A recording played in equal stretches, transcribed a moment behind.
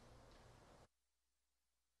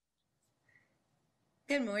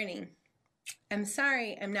Good morning. I'm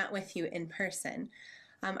sorry I'm not with you in person.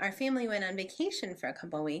 Our family went on vacation for a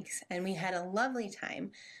couple weeks and we had a lovely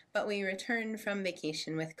time, but we returned from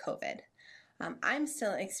vacation with COVID. I'm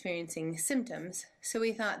still experiencing symptoms, so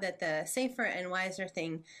we thought that the safer and wiser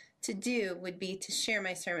thing to do would be to share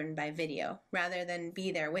my sermon by video rather than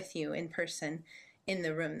be there with you in person in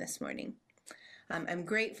the room this morning. I'm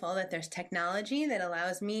grateful that there's technology that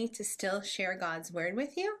allows me to still share God's word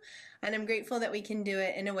with you, and I'm grateful that we can do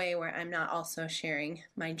it in a way where I'm not also sharing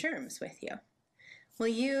my germs with you. Will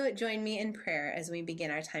you join me in prayer as we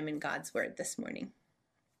begin our time in God's word this morning?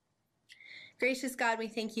 Gracious God, we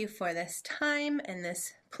thank you for this time and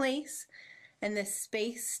this place and this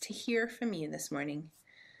space to hear from you this morning.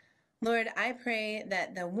 Lord, I pray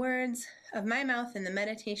that the words of my mouth and the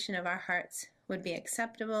meditation of our hearts would be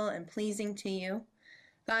acceptable and pleasing to you.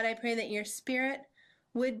 God, I pray that your Spirit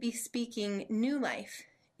would be speaking new life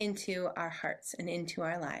into our hearts and into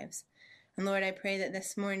our lives. And Lord, I pray that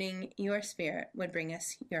this morning your Spirit would bring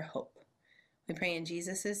us your hope. We pray in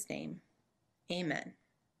Jesus' name. Amen.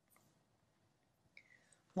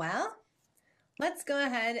 Well, let's go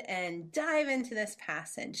ahead and dive into this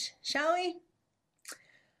passage, shall we?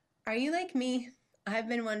 Are you like me? I've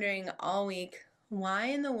been wondering all week, why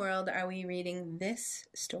in the world are we reading this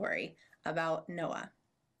story about Noah?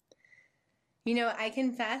 You know, I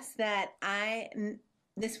confess that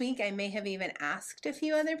this week I may have even asked a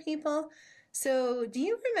few other people. So do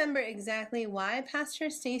you remember exactly why Pastor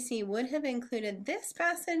Stacy would have included this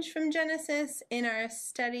passage from Genesis in our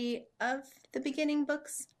study of the beginning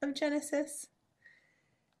books of Genesis?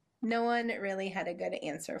 No one really had a good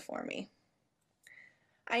answer for me.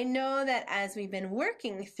 I know that as we've been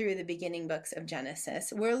working through the beginning books of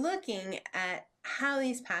Genesis, we're looking at how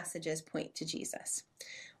these passages point to Jesus.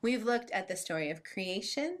 We've looked at the story of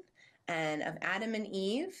creation and of Adam and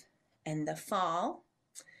Eve and the fall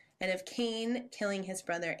and of Cain killing his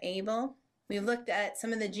brother Abel. We've looked at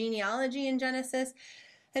some of the genealogy in Genesis,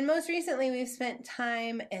 and most recently we've spent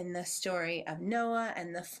time in the story of Noah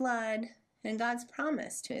and the flood and God's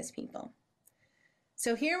promise to his people.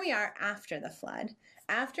 So here we are after the flood,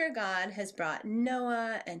 after God has brought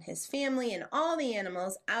Noah and his family and all the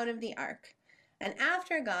animals out of the ark, and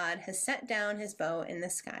after God has set down his bow in the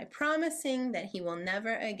sky, promising that he will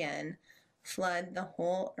never again flood the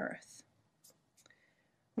whole earth.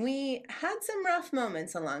 We had some rough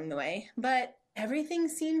moments along the way, but everything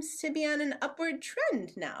seems to be on an upward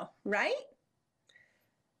trend now, right?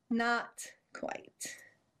 Not quite.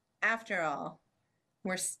 After all,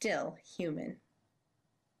 we're still human.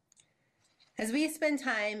 As we spend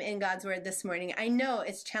time in God's Word this morning, I know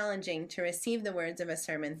it's challenging to receive the words of a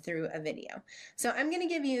sermon through a video. So I'm going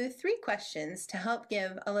to give you 3 questions to help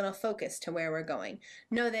give a little focus to where we're going.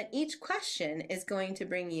 Know that each question is going to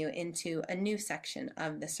bring you into a new section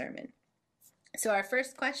of the sermon. So our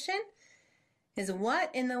first question is,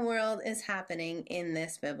 what in the world is happening in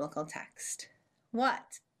this biblical text?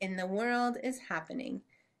 What in the world is happening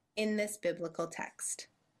in this biblical text?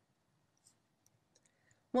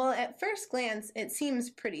 Well, at first glance, it seems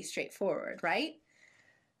pretty straightforward, right?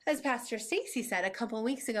 As Pastor Stacy said a couple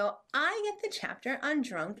weeks ago, I get the chapter on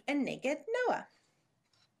drunk and naked Noah.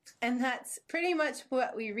 And that's pretty much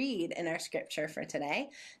what we read in our scripture for today.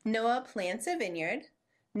 Noah plants a vineyard.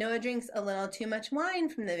 Noah drinks a little too much wine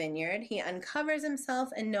from the vineyard. He uncovers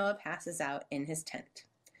himself, and Noah passes out in his tent.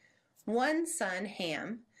 One son,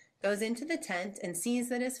 Ham, goes into the tent and sees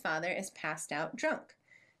that his father is passed out drunk.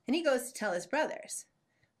 And he goes to tell his brothers.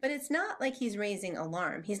 But it's not like he's raising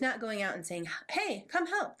alarm. He's not going out and saying, "Hey, come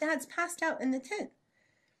help, Dad's passed out in the tent."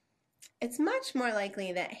 It's much more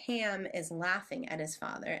likely that Ham is laughing at his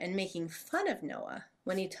father and making fun of Noah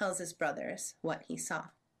when he tells his brothers what he saw.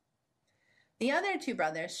 The other 2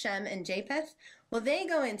 brothers, Shem and Japheth, well, they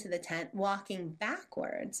go into the tent walking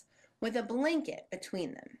backwards with a blanket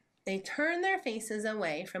between them. They turn their faces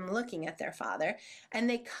away from looking at their father, and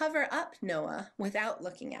they cover up Noah without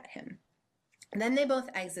looking at him. Then they both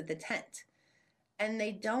exit the tent, and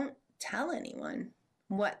they don't tell anyone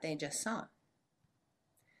what they just saw.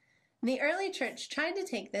 The early church tried to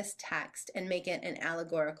take this text and make it an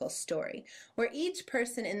allegorical story, where each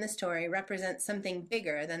person in the story represents something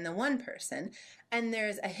bigger than the one person, and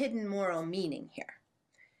there's a hidden moral meaning here.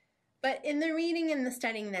 But in the reading and the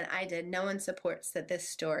studying that I did, no one supports that this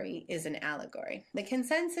story is an allegory. The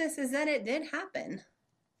consensus is that it did happen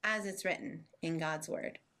as it's written in God's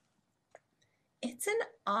Word. It's an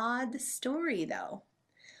odd story, though.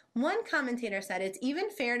 One commentator said it's even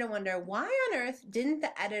fair to wonder, why on earth didn't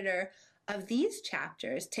the editor of these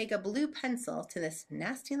chapters take a blue pencil to this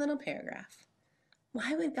nasty little paragraph?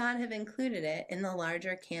 Why would God have included it in the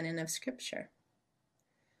larger canon of Scripture?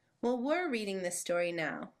 Well, we're reading this story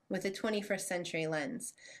now with a 21st century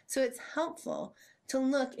lens, so it's helpful to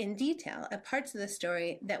look in detail at parts of the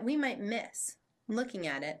story that we might miss looking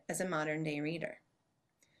at it as a modern day reader.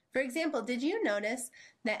 For example, did you notice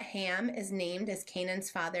that Ham is named as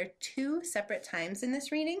Canaan's father 2 separate times in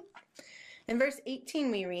this reading? In verse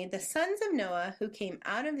 18 we read, "The sons of Noah who came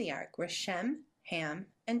out of the ark were Shem, Ham,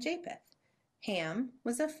 and Japheth. Ham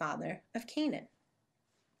was the father of Canaan."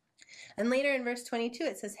 And later in verse 22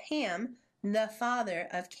 it says, "Ham, the father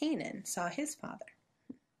of Canaan, saw his father."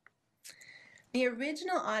 The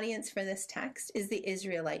original audience for this text is the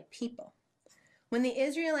Israelite people. When the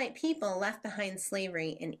Israelite people left behind slavery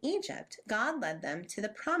in Egypt, God led them to the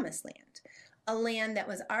Promised Land, a land that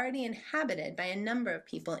was already inhabited by a number of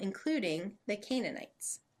people, including the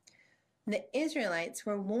Canaanites. The Israelites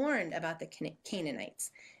were warned about the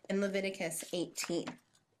Canaanites in Leviticus 18.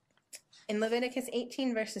 In Leviticus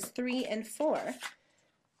 18, verses 3 and 4,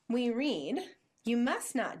 we read, "You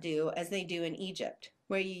must not do as they do in Egypt,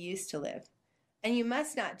 where you used to live, and you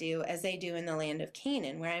must not do as they do in the land of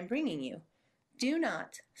Canaan, where I am bringing you. Do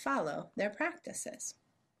not follow their practices."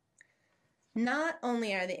 Not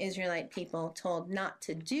only are the Israelite people told not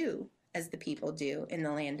to do as the people do in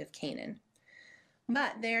the land of Canaan,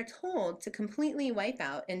 but they are told to completely wipe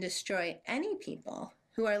out and destroy any people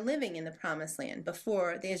who are living in the Promised Land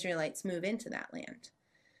before the Israelites move into that land.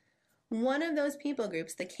 One of those people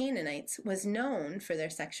groups, the Canaanites, was known for their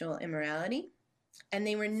sexual immorality, and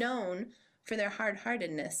they were known for their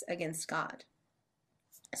hard-heartedness against God.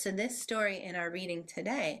 So this story in our reading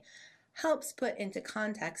today helps put into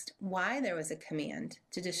context why there was a command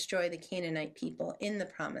to destroy the Canaanite people in the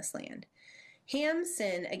Promised Land. Ham's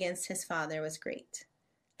sin against his father was great,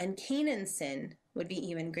 and Canaan's sin would be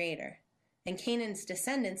even greater. And Canaan's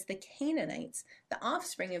descendants, the Canaanites, the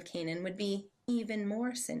offspring of Canaan, would be even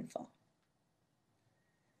more sinful.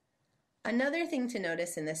 Another thing to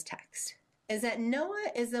notice in this text is that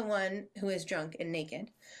Noah is the one who is drunk and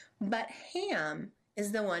naked, but Ham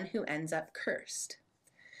is the one who ends up cursed.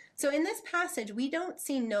 So in this passage, we don't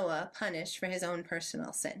see Noah punished for his own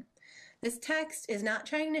personal sin. This text is not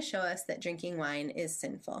trying to show us that drinking wine is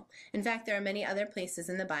sinful. In fact, there are many other places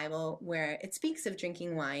in the Bible where it speaks of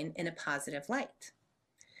drinking wine in a positive light.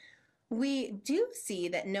 We do see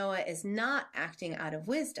that Noah is not acting out of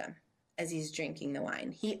wisdom as he's drinking the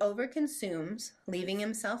wine. He overconsumes, leaving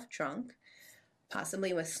himself drunk,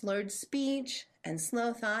 possibly with slurred speech and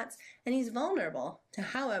slow thoughts, and he's vulnerable to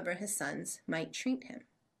however his sons might treat him.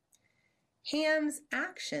 Ham's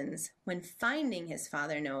actions when finding his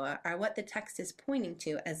father Noah are what the text is pointing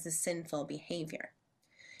to as the sinful behavior.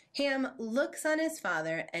 Ham looks on his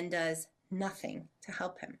father and does nothing to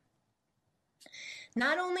help him.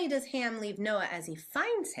 Not only does Ham leave Noah as he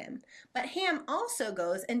finds him, but Ham also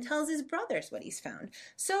goes and tells his brothers what he's found.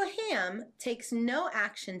 So Ham takes no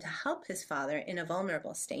action to help his father in a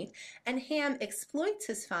vulnerable state, and Ham exploits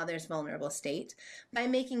his father's vulnerable state by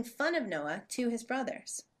making fun of Noah to his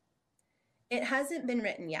brothers. It hasn't been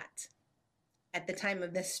written yet at the time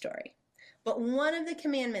of this story, but one of the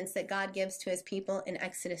commandments that God gives to his people in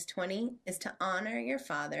Exodus 20 is to honor your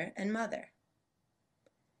father and mother.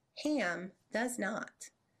 Ham does not,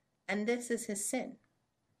 and this is his sin.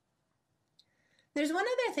 There's one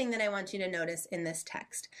other thing that I want you to notice in this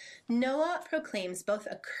text. Noah proclaims both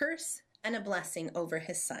a curse and a blessing over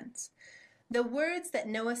his sons. The words that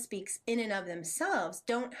Noah speaks in and of themselves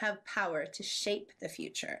don't have power to shape the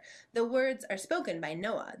future. The words are spoken by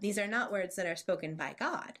Noah. These are not words that are spoken by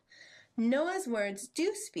God. Noah's words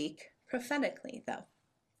do speak prophetically, though.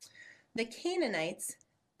 The Canaanites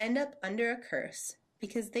end up under a curse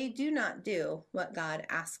because they do not do what God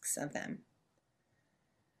asks of them.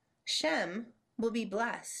 Shem will be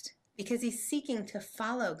blessed because he's seeking to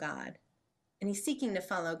follow God, and he's seeking to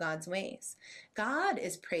follow God's ways. God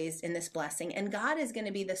is praised in this blessing, and God is going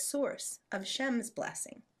to be the source of Shem's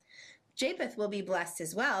blessing. Japheth will be blessed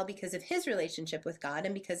as well because of his relationship with God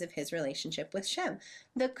and because of his relationship with Shem.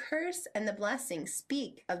 The curse and the blessing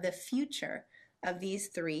speak of the future of these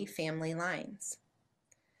three family lines.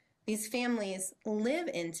 These families live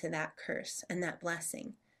into that curse and that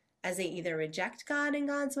blessing as they either reject God in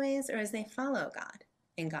God's ways or as they follow God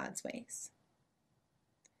in God's ways.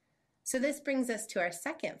 So this brings us to our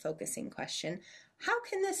second focusing question. How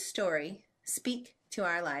can this story speak to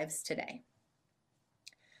our lives today?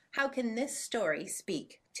 How can this story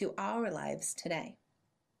speak to our lives today?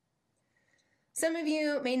 Some of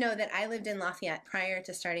you may know that I lived in Lafayette prior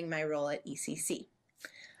to starting my role at ECC.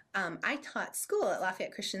 I taught school at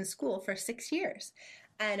Lafayette Christian School for 6 years,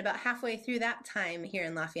 and about halfway through that time here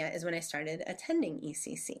in Lafayette is when I started attending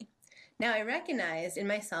ECC. Now, I recognized in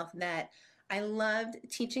myself that I loved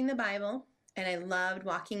teaching the Bible, and I loved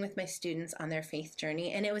walking with my students on their faith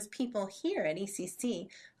journey, and it was people here at ECC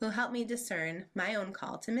who helped me discern my own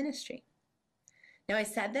call to ministry. Now, I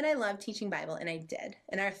said that I loved teaching Bible, and I did.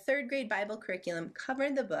 And our third grade Bible curriculum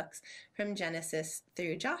covered the books from Genesis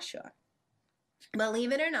through Joshua.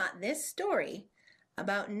 Believe it or not, this story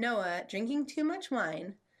about Noah drinking too much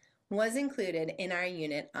wine was included in our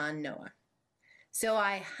unit on Noah. So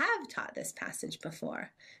I have taught this passage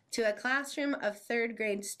before to a classroom of third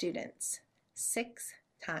grade students 6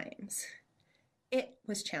 times. It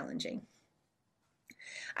was challenging.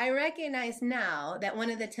 I recognize now that one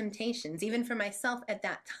of the temptations, even for myself at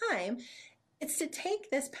that time, is to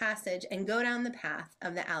take this passage and go down the path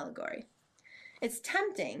of the allegory. It's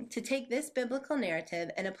tempting to take this biblical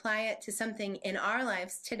narrative and apply it to something in our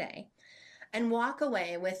lives today and walk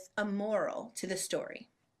away with a moral to the story.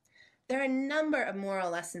 There are a number of moral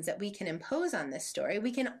lessons that we can impose on this story.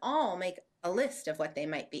 We can all make a list of what they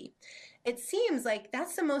might be. It seems like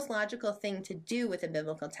that's the most logical thing to do with a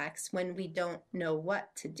biblical text when we don't know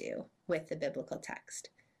what to do with the biblical text.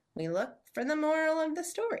 We look for the moral of the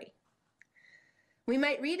story. We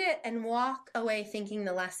might read it and walk away thinking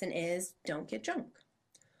the lesson is don't get drunk.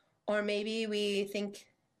 Or maybe we think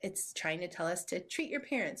it's trying to tell us to treat your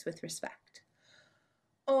parents with respect.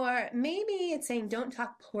 Or maybe it's saying don't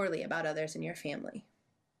talk poorly about others in your family.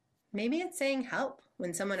 Maybe it's saying help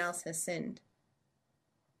when someone else has sinned.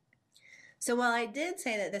 So while I did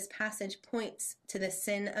say that this passage points to the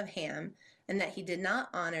sin of Ham and that he did not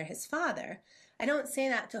honor his father, I don't say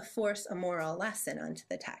that to force a moral lesson onto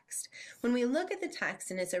the text. When we look at the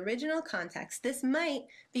text in its original context, this might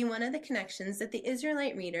be one of the connections that the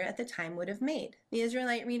Israelite reader at the time would have made. The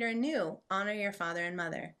Israelite reader knew, honor your father and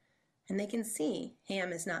mother. And they can see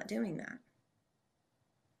Ham is not doing that.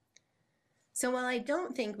 So while I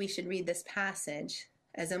don't think we should read this passage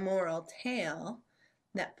as a moral tale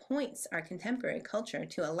that points our contemporary culture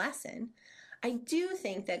to a lesson, I do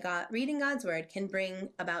think that reading God's word can bring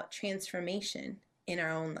about transformation in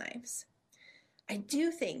our own lives. I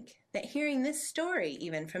do think that hearing this story,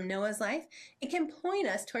 even from Noah's life, it can point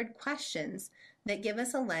us toward questions that give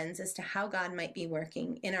us a lens as to how God might be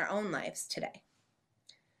working in our own lives today.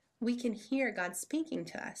 We can hear God speaking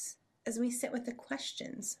to us as we sit with the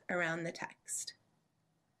questions around the text.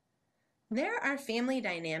 There are family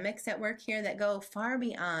dynamics at work here that go far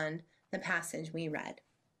beyond the passage we read.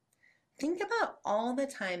 Think about all the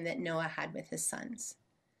time that Noah had with his sons.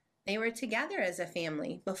 They were together as a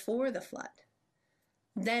family before the flood.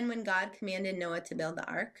 Then when God commanded Noah to build the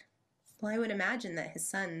ark, well, I would imagine that his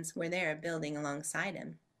sons were there building alongside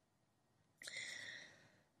him.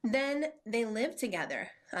 Then they lived together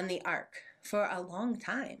on the ark for a long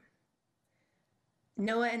time.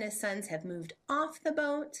 Noah and his sons have moved off the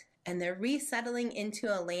boat, and they're resettling into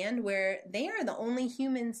a land where they are the only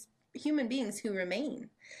human beings who remain.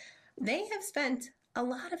 They have spent a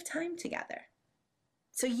lot of time together.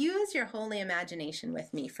 So use your holy imagination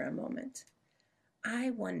with me for a moment. I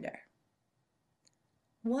wonder,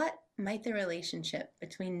 what might the relationship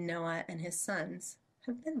between Noah and his sons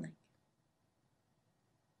have been like?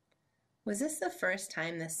 Was this the first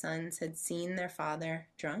time the sons had seen their father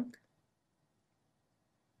drunk?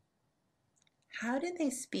 How did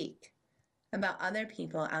they speak about other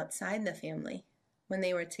people outside the family when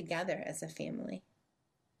they were together as a family?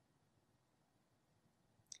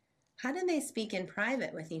 How did they speak in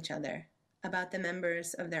private with each other about the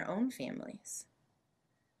members of their own families?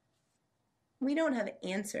 We don't have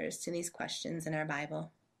answers to these questions in our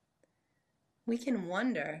Bible. We can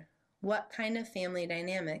wonder what kind of family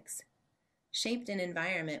dynamics shaped an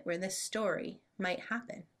environment where this story might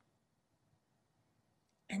happen.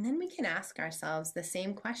 And then we can ask ourselves the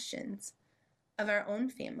same questions of our own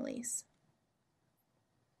families.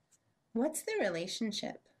 What's the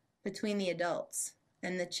relationship between the adults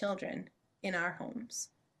and the children in our homes?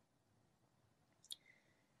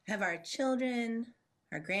 Have our children,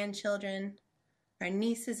 our grandchildren, our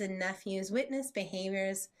nieces and nephews witnessed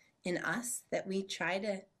behaviors in us that we try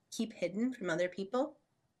to keep hidden from other people?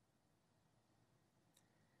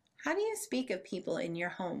 How do you speak of people in your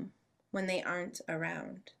home when they aren't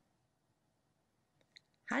around?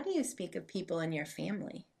 How do you speak of people in your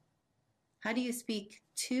family? How do you speak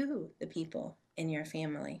to the people in your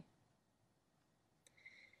family?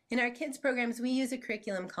 In our kids programs, we use a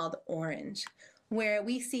curriculum called Orange, where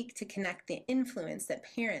we seek to connect the influence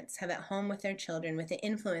that parents have at home with their children with the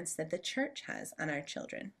influence that the church has on our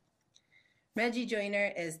children. Reggie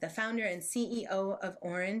Joyner is the founder and CEO of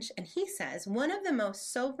Orange, and he says one of the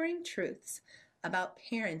most sobering truths about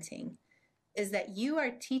parenting is that you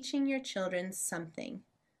are teaching your children something,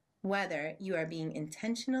 whether you are being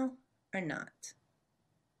intentional or not?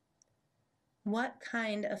 What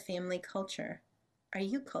kind of family culture are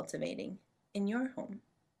you cultivating in your home?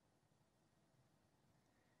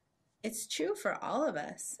 It's true for all of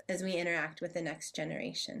us as we interact with the next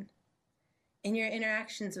generation. In your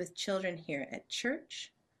interactions with children here at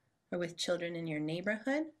church, or with children in your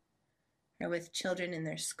neighborhood, or with children in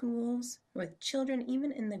their schools, or with children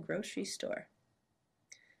even in the grocery store.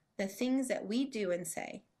 The things that we do and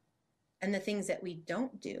say, and the things that we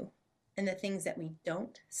don't do, and the things that we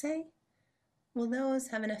don't say, will those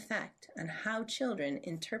have an effect on how children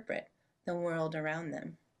interpret the world around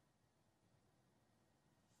them?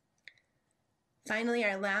 Finally,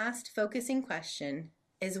 our last focusing question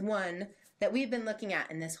is one that we've been looking at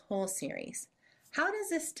in this whole series. How does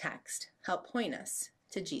this text help point us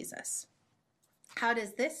to Jesus? How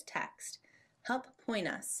does this text help point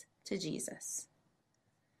us to Jesus?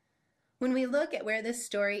 When we look at where this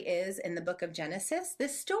story is in the book of Genesis,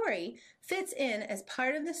 this story fits in as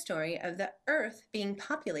part of the story of the earth being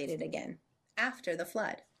populated again after the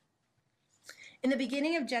flood. In the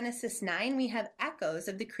beginning of Genesis 9, we have echoes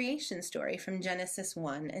of the creation story from Genesis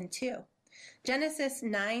 1 and 2. Genesis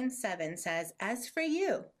 9:7 says, "As for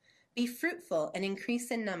you, be fruitful and increase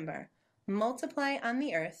in number, multiply on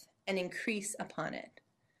the earth and increase upon it."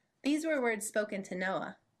 These were words spoken to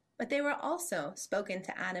Noah, but they were also spoken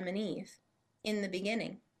to Adam and Eve in the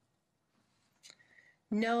beginning.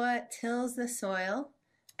 Noah tills the soil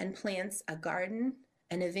and plants a garden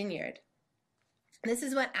and a vineyard. This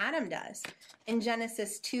is what Adam does in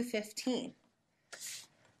Genesis 2:15.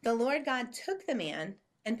 The Lord God took the man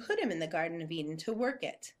and put him in the Garden of Eden to work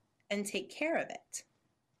it and take care of it.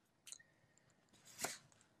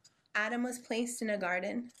 Adam was placed in a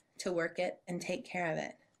garden to work it and take care of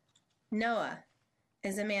it. Noah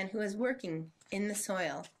is a man who is working in the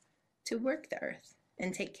soil to work the earth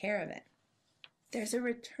and take care of it. There's a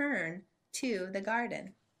return to the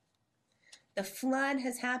garden. The flood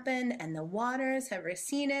has happened and the waters have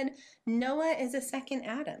receded. Noah is a second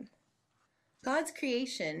Adam. God's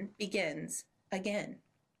creation begins again.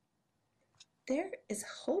 There is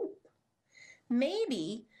hope.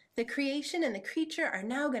 Maybe the creation and the creature are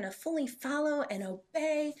now going to fully follow and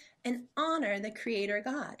obey and honor the Creator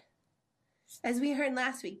God. As we heard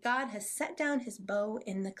last week, God has set down his bow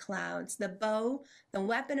in the clouds. The bow, the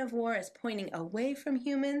weapon of war, is pointing away from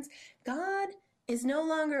humans. God is no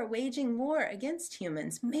longer waging war against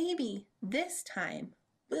humans. Maybe this time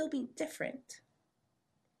will be different.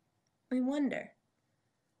 We wonder,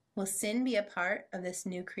 will sin be a part of this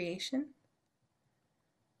new creation?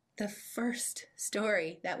 The first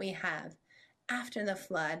story that we have after the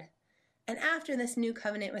flood and after this new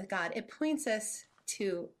covenant with God, it points us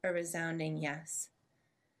to a resounding yes.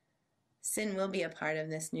 Sin will be a part of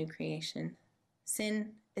this new creation.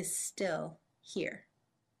 Sin is still here.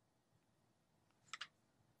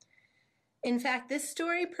 In fact, this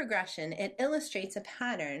story progression, it illustrates a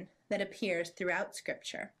pattern that appears throughout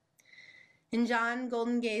Scripture. In John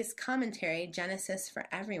Golden Gay's commentary, Genesis for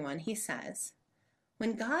Everyone, he says,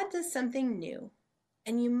 "When God does something new,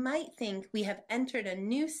 and you might think we have entered a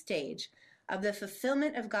new stage of the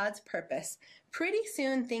fulfillment of God's purpose, pretty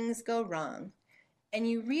soon things go wrong, and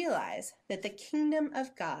you realize that the kingdom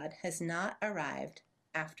of God has not arrived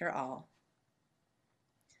after all."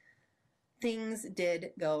 Things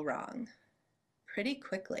did go wrong pretty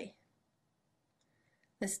quickly.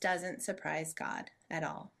 This doesn't surprise God at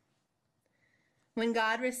all. When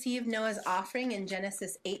God received Noah's offering in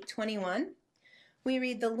Genesis 8:21, we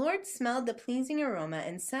read, "The Lord smelled the pleasing aroma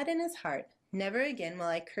and said in his heart, 'Never again will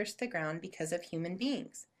I curse the ground because of human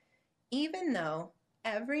beings, even though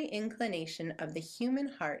every inclination of the human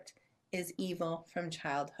heart is evil from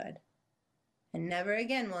childhood. And never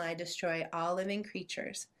again will I destroy all living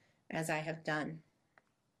creatures as I have done.'"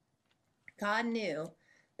 God knew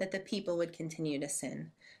that the people would continue to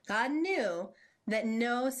sin. God knew that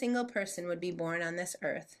no single person would be born on this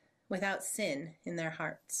earth without sin in their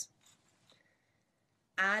hearts.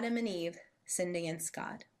 Adam and Eve sinned against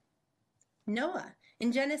God. Noah,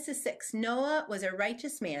 in Genesis 6, Noah was a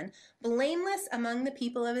righteous man, blameless among the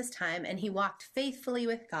people of his time, and he walked faithfully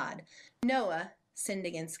with God. Noah sinned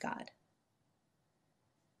against God.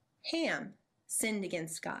 Ham sinned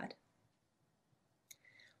against God.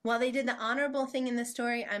 While they did the honorable thing in the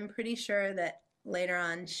story, I'm pretty sure that later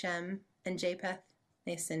on Shem and Japheth,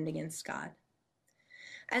 they sinned against God.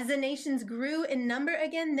 As the nations grew in number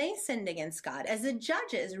again, they sinned against God. As the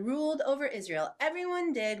judges ruled over Israel,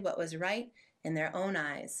 everyone did what was right in their own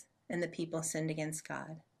eyes, and the people sinned against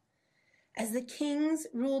God. As the kings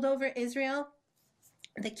ruled over Israel,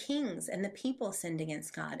 the kings and the people sinned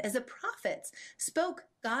against God. As the prophets spoke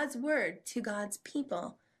God's word to God's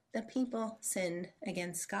people, the people sinned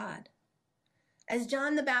against God. As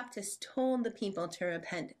John the Baptist told the people to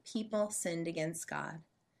repent, people sinned against God.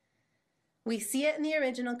 We see it in the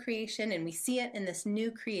original creation, and we see it in this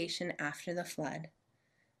new creation after the flood.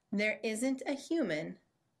 There isn't a human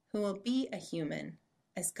who will be a human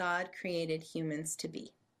as God created humans to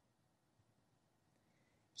be.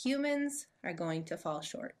 Humans are going to fall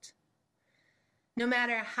short. No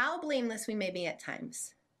matter how blameless we may be at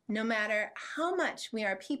times, no matter how much we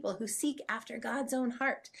are people who seek after God's own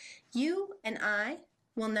heart, you and I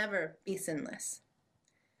will never be sinless.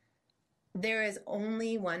 There is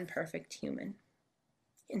only one perfect human.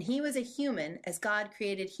 And he was a human as God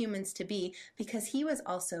created humans to be because he was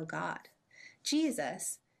also God.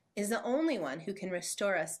 Jesus is the only one who can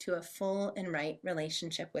restore us to a full and right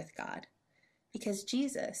relationship with God because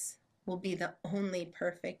Jesus will be the only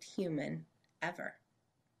perfect human ever.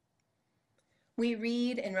 We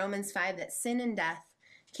read in Romans 5 that sin and death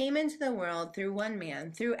came into the world through one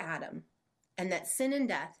man, through Adam, and that sin and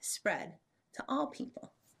death spread to all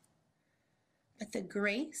people. But the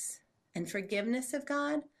grace and forgiveness of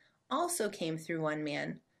God also came through one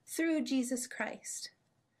man, through Jesus Christ.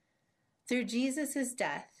 Through Jesus'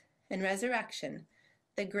 death and resurrection,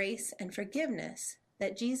 the grace and forgiveness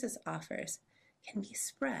that Jesus offers can be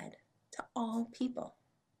spread to all people.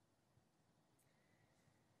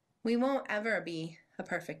 We won't ever be a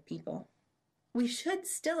perfect people. We should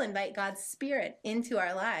still invite God's Spirit into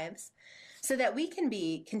our lives so that we can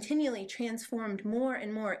be continually transformed more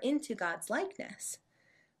and more into God's likeness.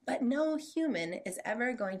 But no human is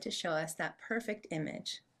ever going to show us that perfect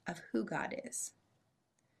image of who God is.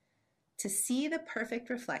 To see the perfect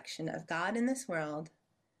reflection of God in this world,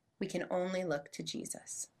 we can only look to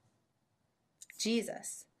Jesus.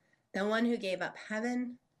 Jesus, the one who gave up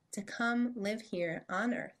heaven to come live here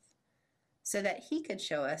on earth, so that he could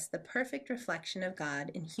show us the perfect reflection of God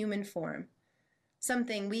in human form,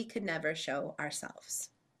 something we could never show ourselves.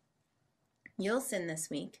 You'll sin this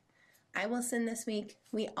week. I will sin this week.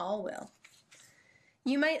 We all will.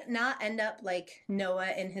 You might not end up like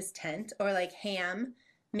Noah in his tent or like Ham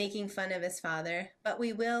making fun of his father, but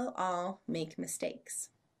we will all make mistakes.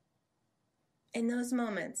 In those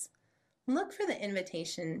moments, look for the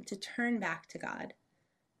invitation to turn back to God,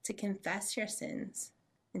 to confess your sins,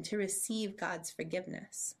 and to receive God's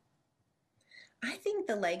forgiveness. I think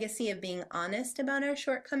the legacy of being honest about our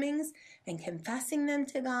shortcomings and confessing them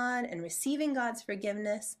to God and receiving God's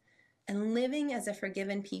forgiveness and living as a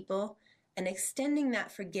forgiven people and extending that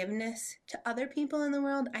forgiveness to other people in the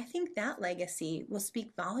world, I think that legacy will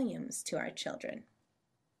speak volumes to our children.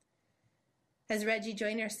 As Reggie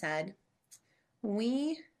Joiner said,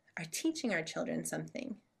 we are teaching our children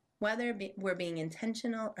something, whether we're being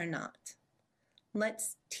intentional or not.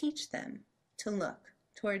 Let's teach them to look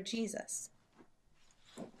toward Jesus.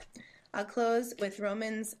 I'll close with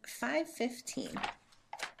Romans 5:15.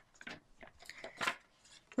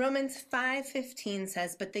 Romans 5:15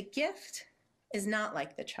 says, "But the gift is not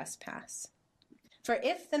like the trespass. For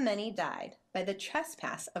if the many died by the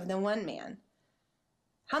trespass of the one man,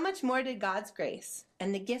 how much more did God's grace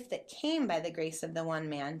and the gift that came by the grace of the one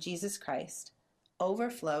man, Jesus Christ,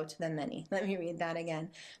 overflow to the many?" Let me read that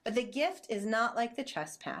again. "But the gift is not like the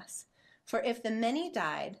trespass. For if the many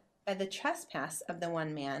died by the trespass of the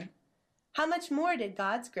one man, how much more did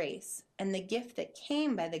God's grace and the gift that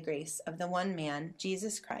came by the grace of the one man,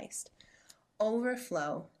 Jesus Christ,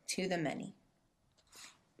 overflow to the many?"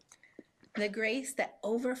 The grace that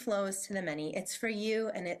overflows to the many, it's for you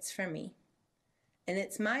and it's for me. And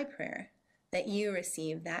it's my prayer that you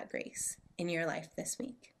receive that grace in your life this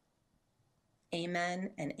week.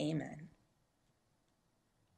 Amen and amen.